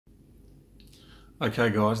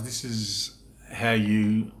Okay guys, this is how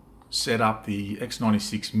you set up the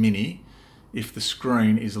X96 Mini if the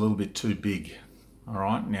screen is a little bit too big.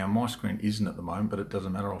 Alright, now my screen isn't at the moment, but it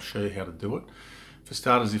doesn't matter, I'll show you how to do it. For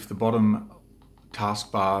starters, if the bottom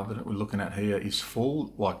taskbar that we're looking at here is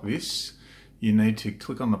full, like this, you need to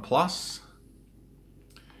click on the plus,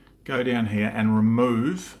 go down here and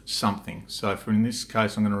remove something. So for in this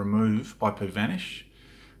case, I'm going to remove IP Vanish.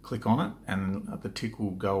 Click on it and the tick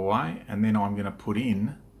will go away, and then I'm going to put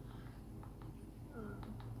in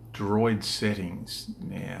Droid settings.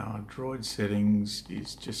 Now Droid settings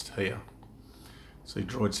is just here. See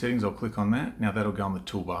Droid settings, I'll click on that. Now that'll go on the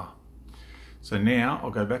toolbar. So now I'll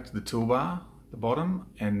go back to the toolbar, the bottom,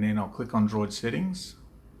 and then I'll click on Droid settings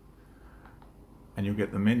and you'll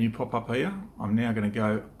get the menu pop up here. I'm now going to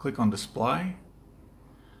go click on display,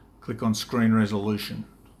 click on screen resolution.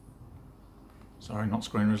 Sorry, not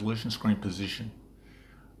screen resolution, screen position.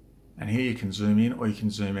 And here you can zoom in or you can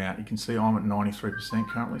zoom out. You can see I'm at 93%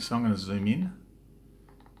 currently, so I'm going to zoom in.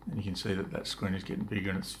 And you can see that that screen is getting bigger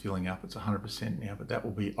and it's filling up. It's 100% now, but that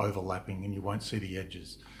will be overlapping and you won't see the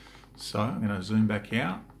edges. So I'm going to zoom back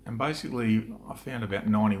out. And basically, I found about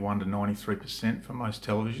 91 to 93% for most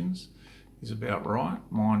televisions is about right.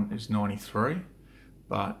 Mine is 93,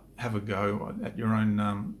 but have a go at your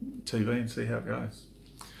own TV and see how it goes.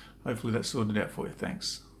 Hopefully that sorted out for you.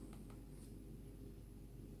 Thanks.